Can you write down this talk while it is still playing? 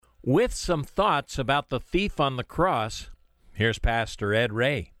With some thoughts about the thief on the cross, here's Pastor Ed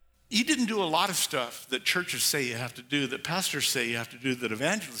Ray. He didn't do a lot of stuff that churches say you have to do, that pastors say you have to do, that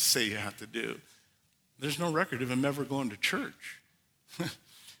evangelists say you have to do. There's no record of him ever going to church.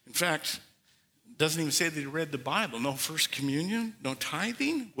 In fact, it doesn't even say that he read the Bible. No first communion, no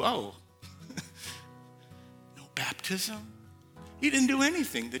tithing. Whoa. No baptism. He didn't do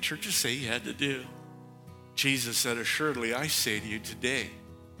anything that churches say he had to do. Jesus said, "Assuredly, I say to you today,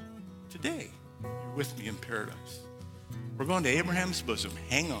 you're with me in paradise." We're going to Abraham's bosom.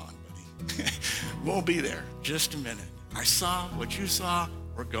 Hang on, buddy. We'll be there. Just a minute. I saw what you saw.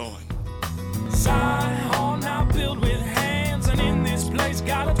 We're going. Zion now built with hands, and in this place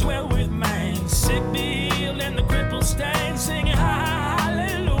gotta dwell with man. Sick be healed and the crippled stand, singing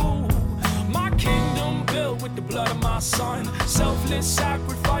hallelujah. My kingdom built with the blood of my son, selfless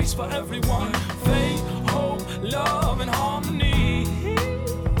sacrifice for everyone. Faith, hope, love, and harmony.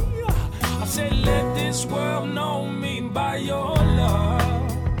 I say, let this world know me by your love.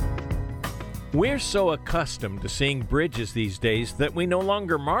 We're so accustomed to seeing bridges these days that we no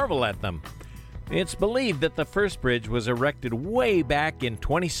longer marvel at them. It's believed that the first bridge was erected way back in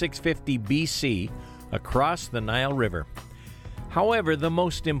 2650 BC across the Nile River. However, the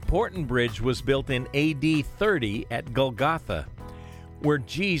most important bridge was built in AD 30 at Golgotha, where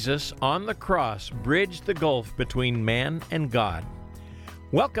Jesus on the cross bridged the gulf between man and God.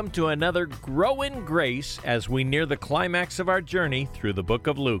 Welcome to another Grow in Grace as we near the climax of our journey through the book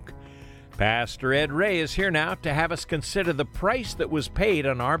of Luke. Pastor Ed Ray is here now to have us consider the price that was paid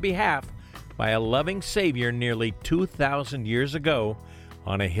on our behalf by a loving Savior nearly 2,000 years ago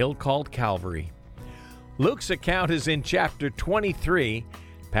on a hill called Calvary. Luke's account is in chapter 23.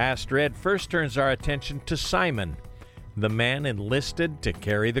 Pastor Ed first turns our attention to Simon, the man enlisted to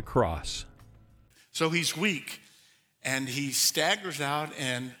carry the cross. So he's weak, and he staggers out,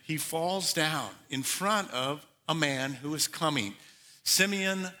 and he falls down in front of a man who is coming.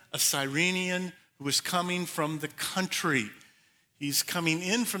 Simeon, a Cyrenian, who is coming from the country. He's coming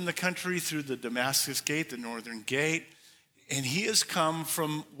in from the country through the Damascus Gate, the northern gate, and he has come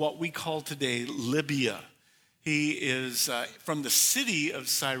from what we call today Libya. He is from the city of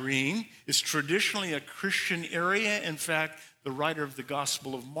Cyrene. It's traditionally a Christian area. In fact, the writer of the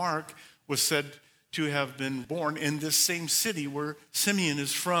Gospel of Mark was said to have been born in this same city where Simeon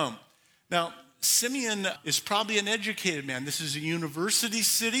is from. Now, Simeon is probably an educated man. This is a university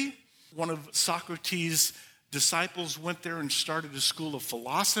city. One of Socrates' disciples went there and started a school of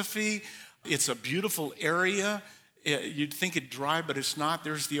philosophy. It's a beautiful area. You'd think it dry, but it's not.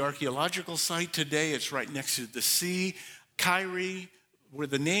 There's the archaeological site today. It's right next to the sea. Kyrie, where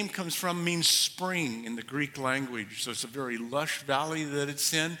the name comes from, means spring in the Greek language. So it's a very lush valley that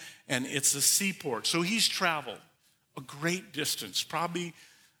it's in, and it's a seaport. So he's traveled a great distance, probably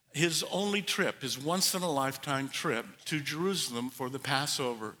his only trip, his once-in-a-lifetime trip to Jerusalem for the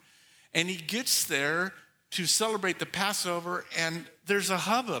Passover. And he gets there to celebrate the Passover, and there's a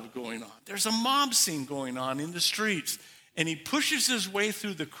hubbub going on. There's a mob scene going on in the streets. And he pushes his way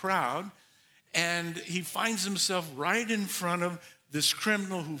through the crowd, and he finds himself right in front of this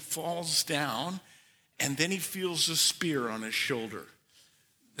criminal who falls down, and then he feels a spear on his shoulder.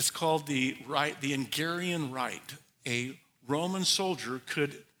 It's called the Hungarian rite. A Roman soldier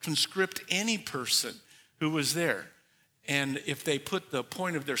could conscript any person who was there. And if they put the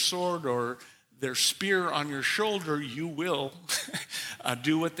point of their sword or their spear on your shoulder, you will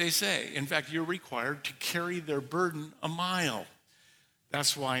do what they say. In fact, you're required to carry their burden a mile.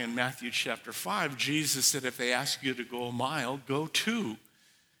 That's why in Matthew chapter 5, Jesus said, if they ask you to go a mile, go 2.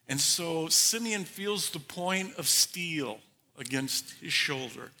 And so Simeon feels the point of steel against his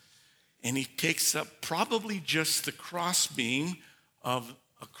shoulder. And he takes up probably just the crossbeam of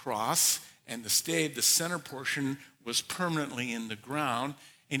a cross, and the stave, the center portion, was permanently in the ground.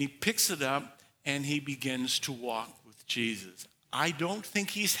 And he picks it up, and he begins to walk with Jesus. I don't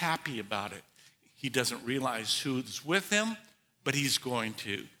think he's happy about it. He doesn't realize who's with him, but he's going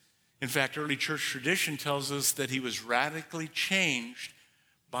to. In fact, early church tradition tells us that he was radically changed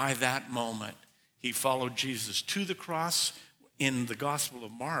by that moment. He followed Jesus to the cross. In the Gospel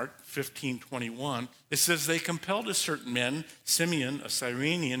of Mark 15:21, it says, they compelled a certain man, Simeon, a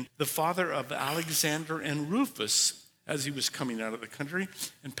Cyrenian, the father of Alexander and Rufus, as he was coming out of the country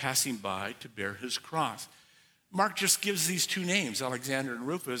and passing by to bear his cross. Mark just gives these two names, Alexander and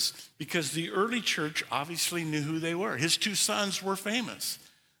Rufus, because the early church obviously knew who they were. His two sons were famous.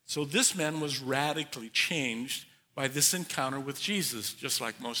 So this man was radically changed by this encounter with Jesus, just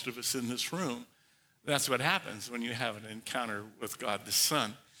like most of us in this room. That's what happens when you have an encounter with God the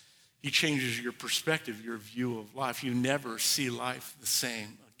Son. He changes your perspective, your view of life. You never see life the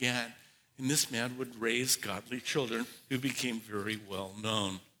same again. And this man would raise godly children who became very well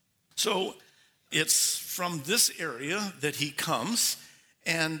known. So it's from this area that he comes,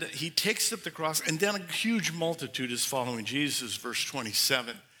 and he takes up the cross, and then a huge multitude is following Jesus, verse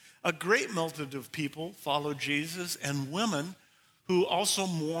 27. A great multitude of people followed Jesus, and women who also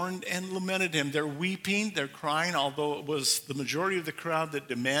mourned and lamented him. They're weeping, they're crying, although it was the majority of the crowd that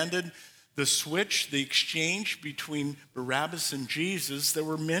demanded the switch, the exchange between Barabbas and Jesus. There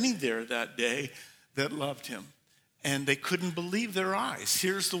were many there that day that loved him, and they couldn't believe their eyes.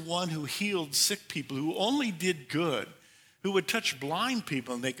 Here's the one who healed sick people, who only did good, who would touch blind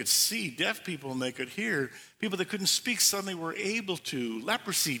people and they could see, deaf people and they could hear, people that couldn't speak suddenly were able to,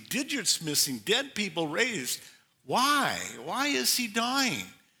 leprosy, digits missing, dead people raised. Why? Why is he dying?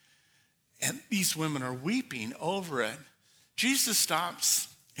 And these women are weeping over it. Jesus stops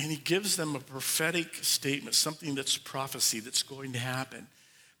and he gives them a prophetic statement, something that's prophecy that's going to happen.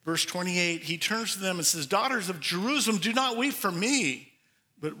 Verse 28, he turns to them and says, "Daughters of Jerusalem, do not weep for me,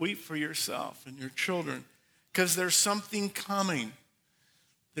 but weep for yourself and your children, because there's something coming."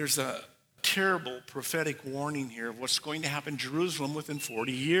 There's a terrible prophetic warning here of what's going to happen in Jerusalem within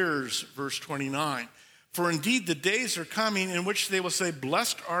 40 years. Verse 29, "For indeed the days are coming in which they will say,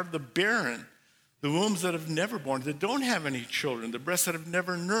 blessed are the barren, the wombs that have never borne, that don't have any children, the breasts that have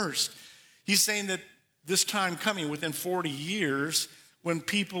never nursed." He's saying that this time coming within 40 years, when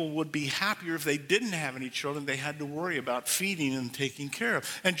people would be happier if they didn't have any children, they had to worry about feeding and taking care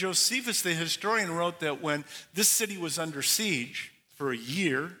of. And Josephus, the historian, wrote that when this city was under siege for a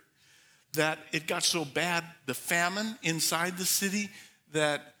year, that it got so bad, the famine inside the city,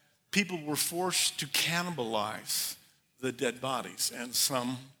 that people were forced to cannibalize the dead bodies, and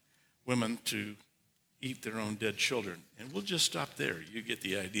some women to eat their own dead children. And we'll just stop there. You get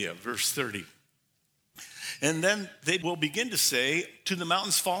the idea. Verse 30. "And then they will begin to say, to the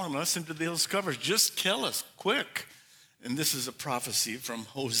mountains fall on us and to the hills cover us, just kill us, quick." And this is a prophecy from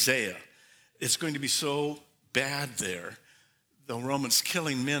Hosea. It's going to be so bad there. The Romans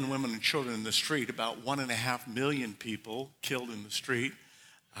killing men, women, and children in the street, about 1.5 million people killed in the street,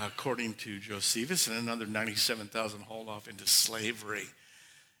 according to Josephus, and another 97,000 hauled off into slavery.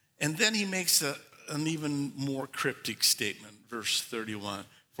 And then he makes an even more cryptic statement, verse 31.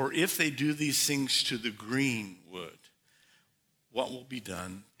 "For if they do these things to the green wood, what will be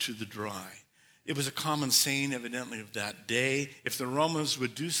done to the dry?" It was a common saying, evidently, of that day. If the Romans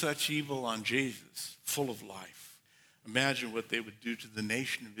would do such evil on Jesus, full of life, imagine what they would do to the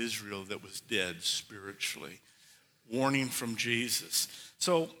nation of Israel that was dead spiritually. Warning from Jesus.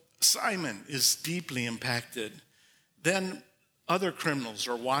 So Simon is deeply impacted. Then other criminals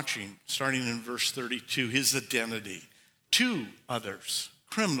are watching, starting in verse 32, his identity. 2 others,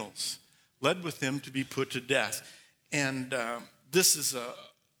 criminals, led with him to be put to death. And this is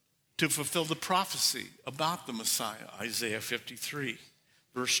to fulfill the prophecy about the Messiah, Isaiah 53,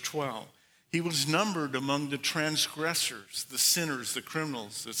 verse 12. "He was numbered among the transgressors, the sinners, the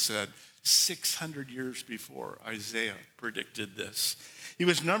criminals," it said 600 years before Isaiah predicted this. "He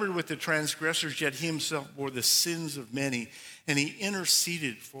was numbered with the transgressors, yet he himself bore the sins of many, and he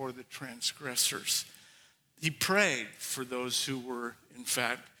interceded for the transgressors." He prayed for those who were, in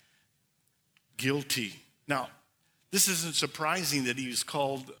fact, guilty. Now, this isn't surprising that he was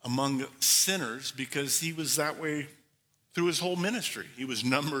called among sinners, because he was that way through his whole ministry. He was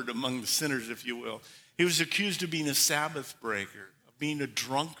numbered among the sinners, if you will. He was accused of being a Sabbath breaker, of being a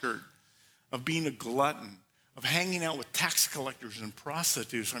drunkard, of being a glutton, of hanging out with tax collectors and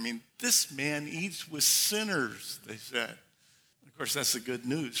prostitutes. I mean, this man eats with sinners, they said. Of course, that's the good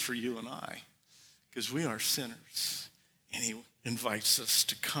news for you and I, because we are sinners, and he invites us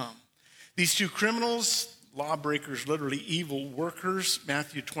to come. These 2 criminals, lawbreakers, literally evil workers,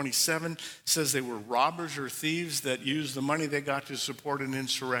 Matthew 27 says they were robbers or thieves that used the money they got to support an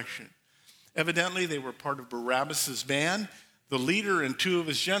insurrection. Evidently, they were part of Barabbas' band. The leader and 2 of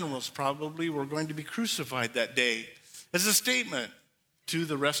his generals probably were going to be crucified that day as a statement to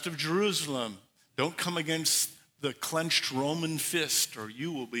the rest of Jerusalem. Don't come against the clenched Roman fist, or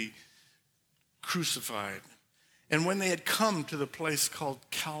you will be crucified. And when they had come to the place called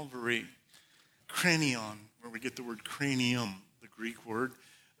Calvary, cranion, where we get the word cranium, the Greek word,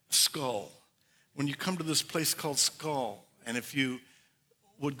 skull. When you come to this place called Skull, and if you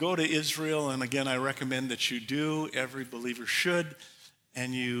would go to Israel, and again, I recommend that you do, every believer should,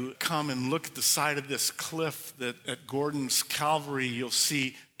 and you come and look at the side of this cliff that at Gordon's Calvary, you'll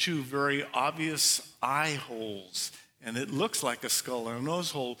see 2 very obvious eye holes, and it looks like a skull and a nose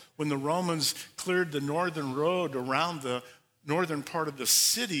hole. When the Romans cleared the northern road around the northern part of the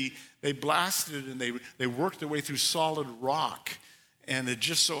city, they blasted and they worked their way through solid rock, And it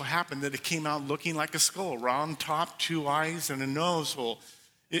just so happened that it came out looking like a skull, round top, 2 eyes, and a nose hole.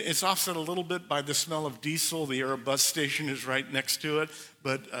 It's offset a little bit by the smell of diesel. The Arab bus station is right next to it,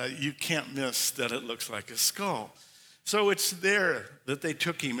 but you can't miss that it looks like a skull. So it's there that they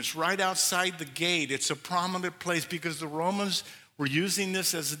took him. It's right outside the gate. It's a prominent place because the Romans were using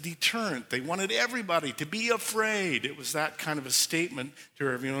this as a deterrent. They wanted everybody to be afraid. It was that kind of a statement to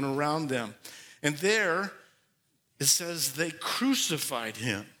everyone around them. And there, it says they crucified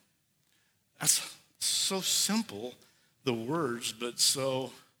him. That's so simple, the words, but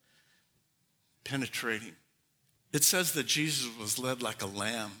so penetrating. It says that Jesus was led like a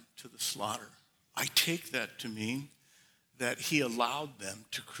lamb to the slaughter. I take that to mean that he allowed them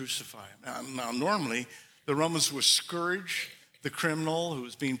to crucify him. Now, normally, the Romans would scourge the criminal who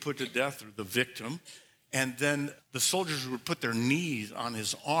was being put to death, or the victim, and then the soldiers would put their knees on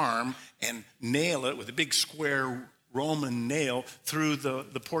his arm and nail it with a big square Roman nail through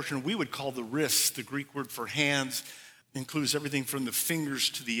the portion we would call the wrist. The Greek word for hands includes everything from the fingers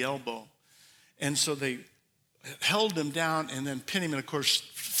to the elbow. And so they held him down and then pinned him, and of course,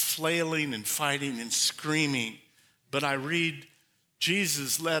 flailing and fighting and screaming. But I read,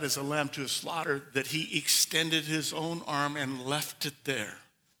 Jesus led as a lamb to a slaughter, that he extended his own arm and left it there.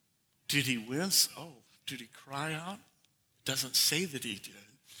 Did he wince? Oh, did he cry out? It doesn't say that he did.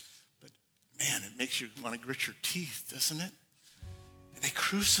 But man, it makes you want to grit your teeth, doesn't it? And they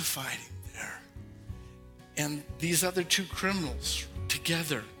crucified him there. And these other 2 criminals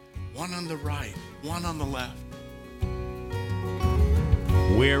together, one on the right, one on the left.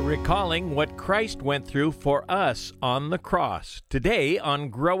 We're recalling what Christ went through for us on the cross, today on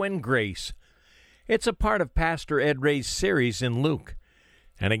Grow in Grace. It's a part of Pastor Ed Ray's series in Luke.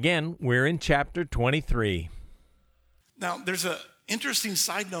 And again, we're in chapter 23. Now, there's an interesting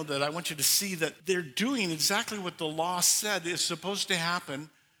side note that I want you to see, that they're doing exactly what the law said is supposed to happen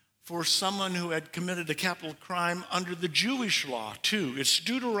for someone who had committed a capital crime under the Jewish law, too. It's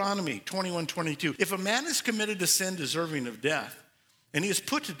Deuteronomy 21:22. If a man has committed a sin deserving of death, and he is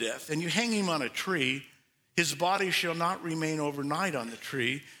put to death, and you hang him on a tree, his body shall not remain overnight on the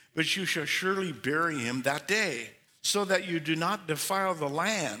tree, but you shall surely bury him that day, so that you do not defile the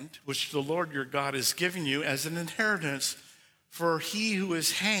land which the Lord your God is giving you as an inheritance. For he who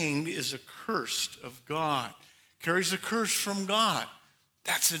is hanged is accursed of God, carries a curse from God.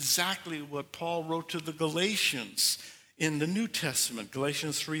 That's exactly what Paul wrote to the Galatians in the New Testament,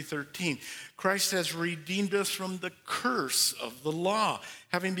 Galatians 3:13. Christ has redeemed us from the curse of the law,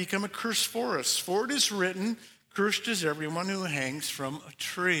 having become a curse for us. For it is written, cursed is everyone who hangs from a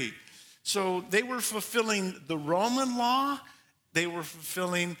tree. So they were fulfilling the Roman law. They were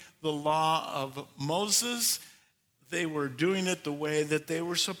fulfilling the law of Moses. They were doing it the way that they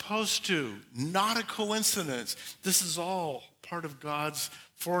were supposed to. Not a coincidence. This is all part of God's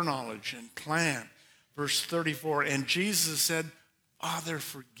foreknowledge and plan. Verse 34, and Jesus said, Father,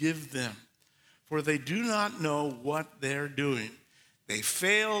 forgive them, for they do not know what they're doing. They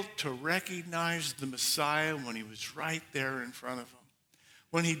failed to recognize the Messiah when he was right there in front of them.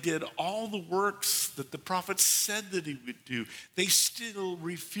 When he did all the works that the prophets said that he would do, they still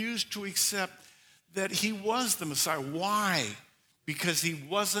refused to accept that he was the Messiah. Why? Because he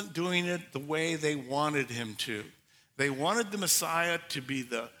wasn't doing it the way they wanted him to. They wanted the Messiah to be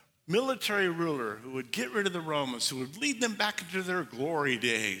the military ruler who would get rid of the Romans, who would lead them back into their glory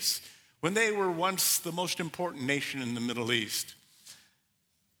days when they were once the most important nation in the Middle East.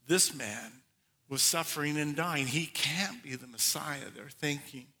 This man was suffering and dying. He can't be the Messiah, they're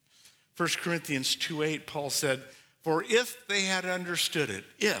thinking. 1 Corinthians 2:8, Paul said, for if they had understood it,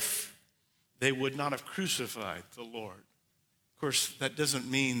 if they would not have crucified the Lord. Of course, that doesn't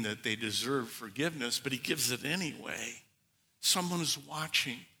mean that they deserve forgiveness, but he gives it anyway. Someone is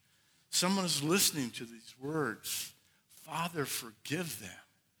watching. Someone is listening to these words. Father, forgive them.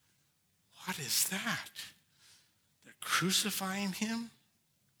 What is that? They're crucifying him?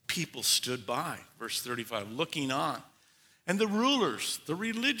 People stood by, verse 35, looking on. And the rulers, the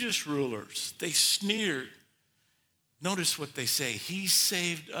religious rulers, they sneered. Notice what they say. He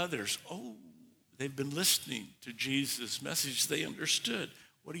saved others. Oh, they've been listening to Jesus' message. They understood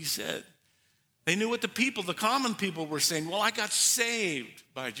what he said. They knew what the people, the common people, were saying. Well, I got saved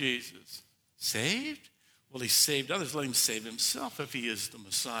by Jesus. Saved? Well, he saved others. Let him save himself if he is the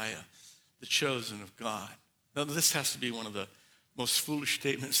Messiah, the chosen of God. Now, this has to be one of the most foolish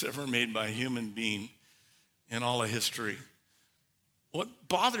statements ever made by a human being in all of history. What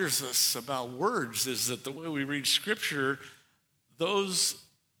bothers us about words is that the way we read Scripture, those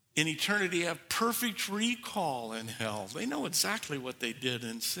in eternity have perfect recall in hell. They know exactly what they did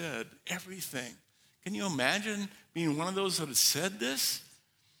and said, everything. Can you imagine being one of those that had said this.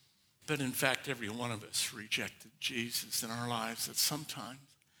 But in fact, every one of us rejected Jesus in our lives at some time.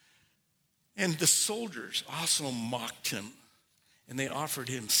 And the soldiers also mocked him, and they offered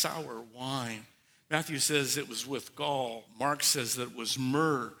him sour wine. Matthew says it was with gall. Mark says that it was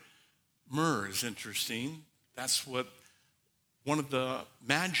myrrh. Myrrh is interesting. That's what one of the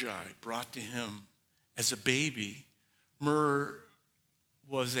magi brought to him as a baby. Myrrh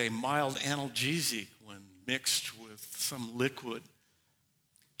was a mild analgesic when mixed with some liquid.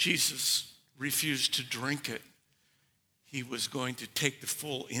 Jesus refused to drink it. He was going to take the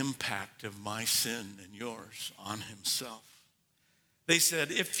full impact of my sin and yours on himself. They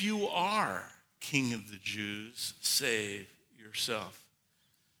said, if you are King of the Jews, save yourself.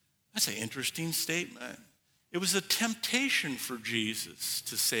 That's an interesting statement. It was a temptation for Jesus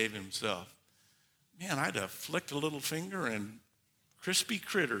to save himself. Man, I'd have flicked a little finger and crispy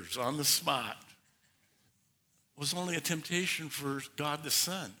critters on the spot. It was only a temptation for God the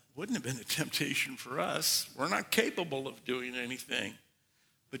Son. Wouldn't have been a temptation for us. We're not capable of doing anything.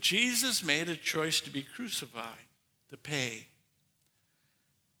 But Jesus made a choice to be crucified, to pay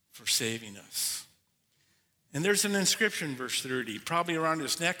for saving us. And there's an inscription, verse 30, probably around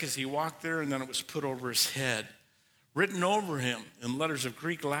his neck as he walked there, and then it was put over his head, written over him in letters of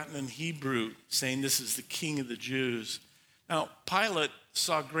Greek, Latin, and Hebrew, saying this is the King of the Jews. Now, Pilate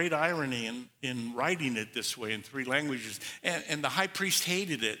saw great irony in writing it this way in three languages, and the high priest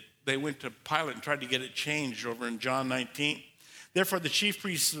hated it. They went to Pilate and tried to get it changed over in John 19. Therefore, the chief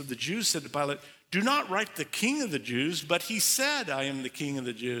priests of the Jews said to Pilate, do not write the King of the Jews, but he said, I am the King of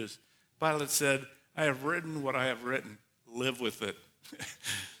the Jews. Pilate said, I have written what I have written. Live with it.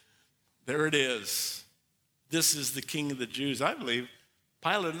 There it is. This is the King of the Jews. I believe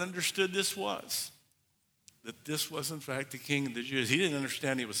Pilate understood this was. That this was, in fact, the King of the Jews. He didn't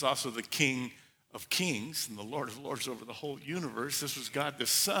understand he was also the King of Kings and the Lord of Lords over the whole universe. This was God the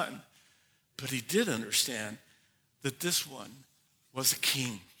Son. But he did understand that this one was a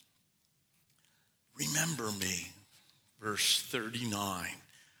king. Remember me, verse 39.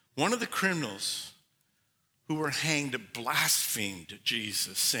 One of the criminals who were hanged blasphemed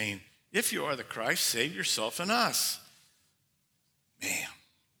Jesus, saying, if you are the Christ, save yourself and us. Man,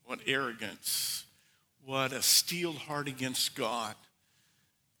 what arrogance. What a steel heart against God.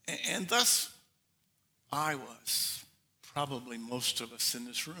 And thus, I was, probably most of us in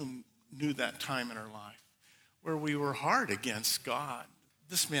this room knew that time in our life where we were hard against God.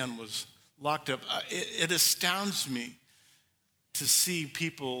 This man was locked up. It astounds me to see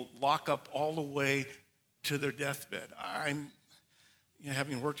people lock up all the way to their deathbed.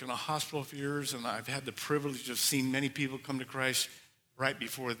 Having worked in a hospital for years, and I've had the privilege of seeing many people come to Christ right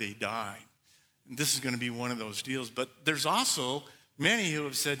before they die. And this is going to be one of those deals. But there's also many who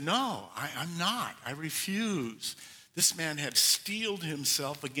have said, no, I'm not. I refuse. This man had steeled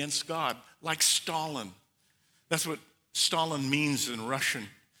himself against God, like Stalin. That's what Stalin means in Russian.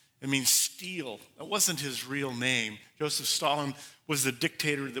 It means steel. That wasn't his real name. Joseph Stalin was the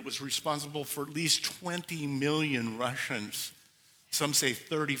dictator that was responsible for at least 20 million Russians. Some say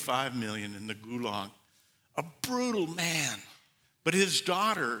 35 million in the Gulag. A brutal man. But his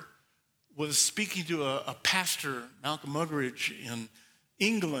daughter was speaking to a pastor, Malcolm Muggeridge, in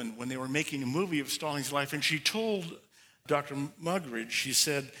England when they were making a movie of Stalin's life. And she told Dr. Muggeridge, she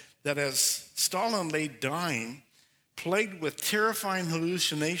said that as Stalin lay dying, plagued with terrifying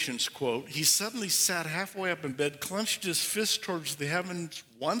hallucinations, quote, he suddenly sat halfway up in bed, clenched his fist towards the heavens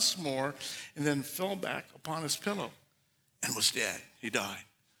once more, and then fell back upon his pillow and was dead. He died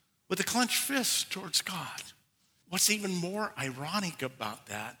with a clenched fist towards God. What's even more ironic about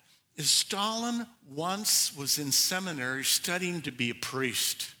that is Stalin once was in seminary studying to be a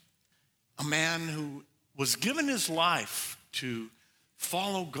priest, a man who was given his life to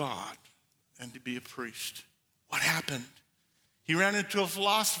follow God and to be a priest. What happened? He ran into a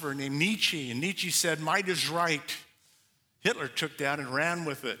philosopher named Nietzsche, and Nietzsche said, might is right. Hitler took that and ran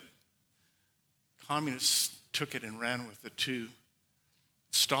with it. Communists took it and ran with it too.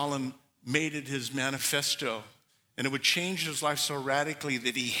 Stalin made it his manifesto, and it would change his life so radically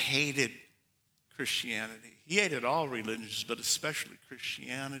that he hated Christianity. He hated all religions, but especially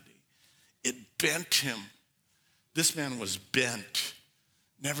Christianity. It bent him. This man was bent,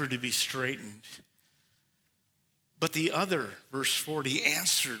 never to be straightened. But the other, verse 40,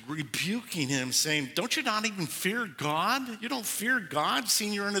 answered, rebuking him, saying, don't you not even fear God? You don't fear God,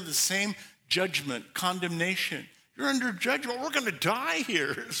 seeing you're under the same judgment, condemnation. You're under judgment. We're going to die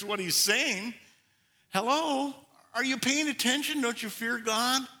here, is what he's saying. Hello? Are you paying attention? Don't you fear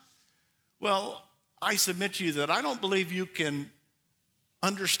God? Well, I submit to you that I don't believe you can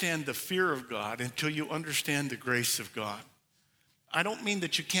understand the fear of God until you understand the grace of God. I don't mean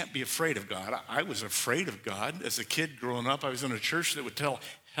that you can't be afraid of God. I was afraid of God. As a kid growing up, I was in a church that would tell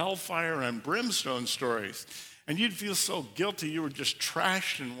hellfire and brimstone stories. And you'd feel so guilty you would just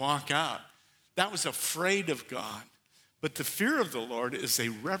trash and walk out. That was afraid of God. But the fear of the Lord is a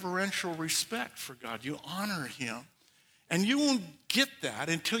reverential respect for God. You honor him. And you won't get that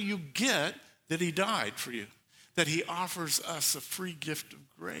until you get that he died for you, that he offers us a free gift of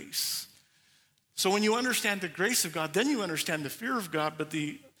grace. So when you understand the grace of God, then you understand the fear of God. But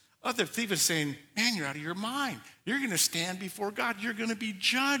the other thief is saying, man, you're out of your mind. You're going to stand before God. You're going to be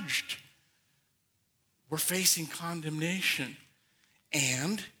judged. We're facing condemnation.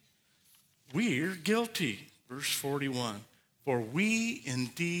 And we're guilty. Verse 41. For we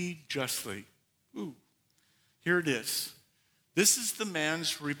indeed justly. Here it is. This is the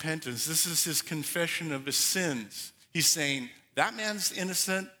man's repentance. This is his confession of his sins. He's saying, that man's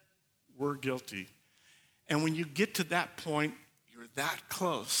innocent, we're guilty. And when you get to that point, you're that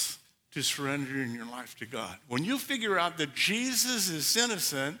close to surrendering your life to God. When you figure out that Jesus is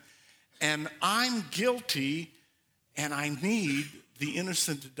innocent and I'm guilty and I need the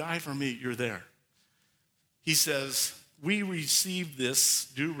innocent to die for me, you're there. He says, we receive this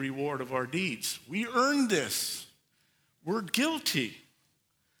due reward of our deeds. We earned this. We're guilty.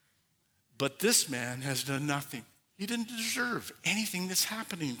 But this man has done nothing. He didn't deserve anything that's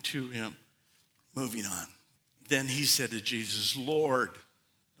happening to him. Moving on. Then he said to Jesus, Lord.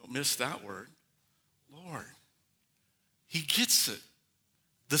 Don't miss that word. Lord. He gets it.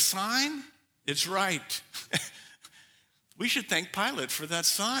 The sign, it's right. We should thank Pilate for that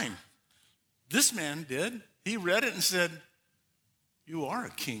sign. This man did. He read it and said, you are a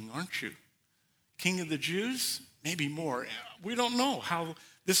king, aren't you? King of the Jews? Maybe more. We don't know how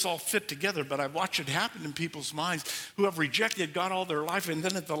this all fit together, but I've watched it happen in people's minds who have rejected God all their life, and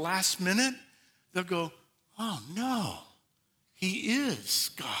then at the last minute, they'll go, oh no, he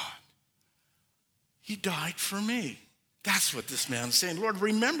is God. He died for me. That's what this man's saying. Lord,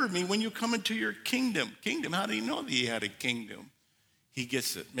 remember me when you come into your kingdom. Kingdom, how do you know that he had a kingdom? He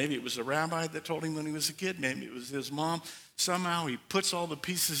gets it. Maybe it was a rabbi that told him when he was a kid. Maybe it was his mom. Somehow he puts all the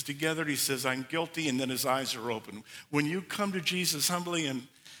pieces together. He says, I'm guilty, and then his eyes are open. When you come to Jesus humbly and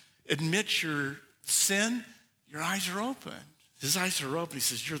admit your sin, your eyes are open. His eyes are open. He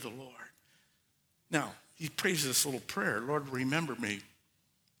says, you're the Lord. Now, he prays this little prayer, Lord, remember me.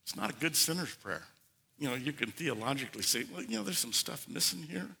 It's not a good sinner's prayer. You know, you can theologically say, well, you know, there's some stuff missing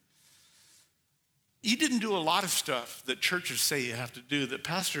here. He didn't do a lot of stuff that churches say you have to do, that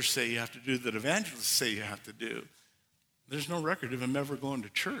pastors say you have to do, that evangelists say you have to do. There's no record of him ever going to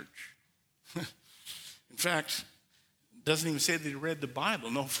church. In fact, it doesn't even say that he read the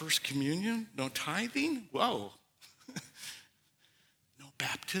Bible. No first communion, no tithing. Whoa. No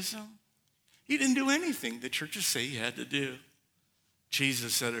baptism. He didn't do anything the churches say he had to do.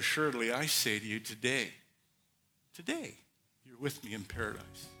 Jesus said, assuredly, I say to you today, you're with me in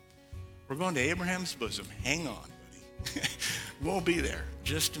paradise. We're going to Abraham's bosom. Hang on, buddy. We'll be there.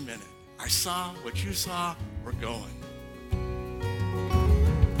 Just a minute. I saw what you saw. We're going.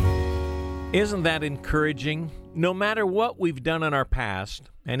 Isn't that encouraging? No matter what we've done in our past,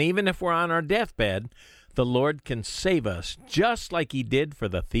 and even if we're on our deathbed, the Lord can save us just like he did for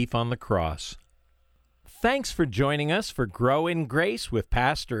the thief on the cross. Thanks for joining us for Grow in Grace with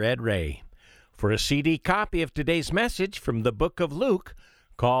Pastor Ed Ray. For a CD copy of today's message from the book of Luke,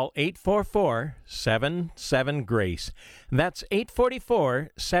 call 844-77-GRACE. That's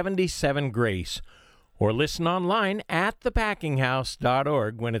 844-77-GRACE. Or listen online at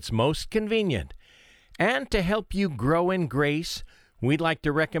thepackinghouse.org when it's most convenient. And to help you grow in grace, we'd like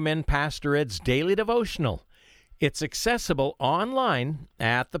to recommend Pastor Ed's Daily Devotional. It's accessible online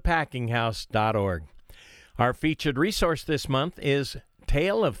at thepackinghouse.org. Our featured resource this month is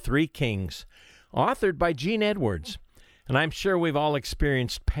Tale of Three Kings, authored by Gene Edwards. And I'm sure we've all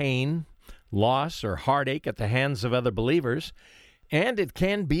experienced pain, loss, or heartache at the hands of other believers, and it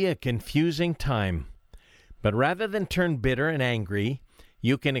can be a confusing time. But rather than turn bitter and angry,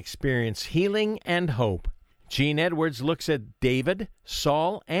 you can experience healing and hope. Gene Edwards looks at David,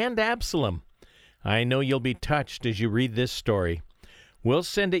 Saul, and Absalom. I know you'll be touched as you read this story. We'll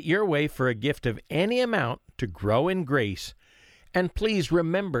send it your way for a gift of any amount to grow in grace. And please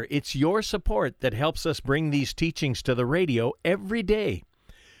remember, it's your support that helps us bring these teachings to the radio every day.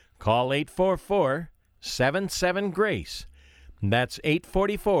 Call 844-77-GRACE. That's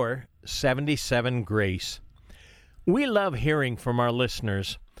 844-77-GRACE. We love hearing from our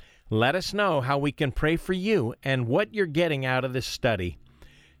listeners. Let us know how we can pray for you and what you're getting out of this study.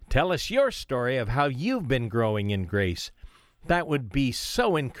 Tell us your story of how you've been growing in grace. That would be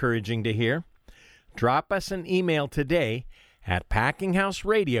so encouraging to hear. Drop us an email today at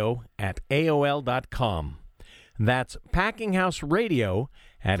packinghouseradio@aol.com. That's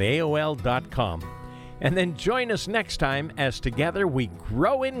packinghouseradio@aol.com. And then join us next time as together we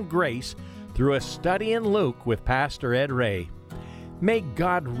grow in grace through a study in Luke with Pastor Ed Ray. May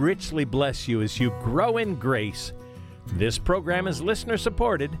God richly bless you as you grow in grace. This program is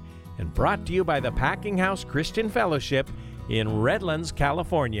listener-supported and brought to you by the Packing House Christian Fellowship in Redlands,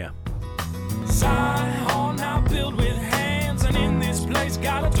 California. Zion now built with hands, and in this place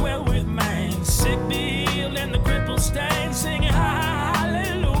gotta dwell with man. Sick be healed and the crippled stand, singing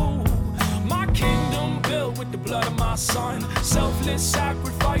hallelujah. My kingdom built with the blood of my son, selfless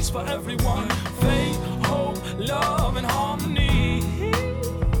sacrifice for everyone. Faith, hope, love, and harmony.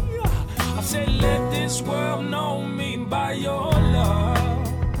 I said, let this world know me by your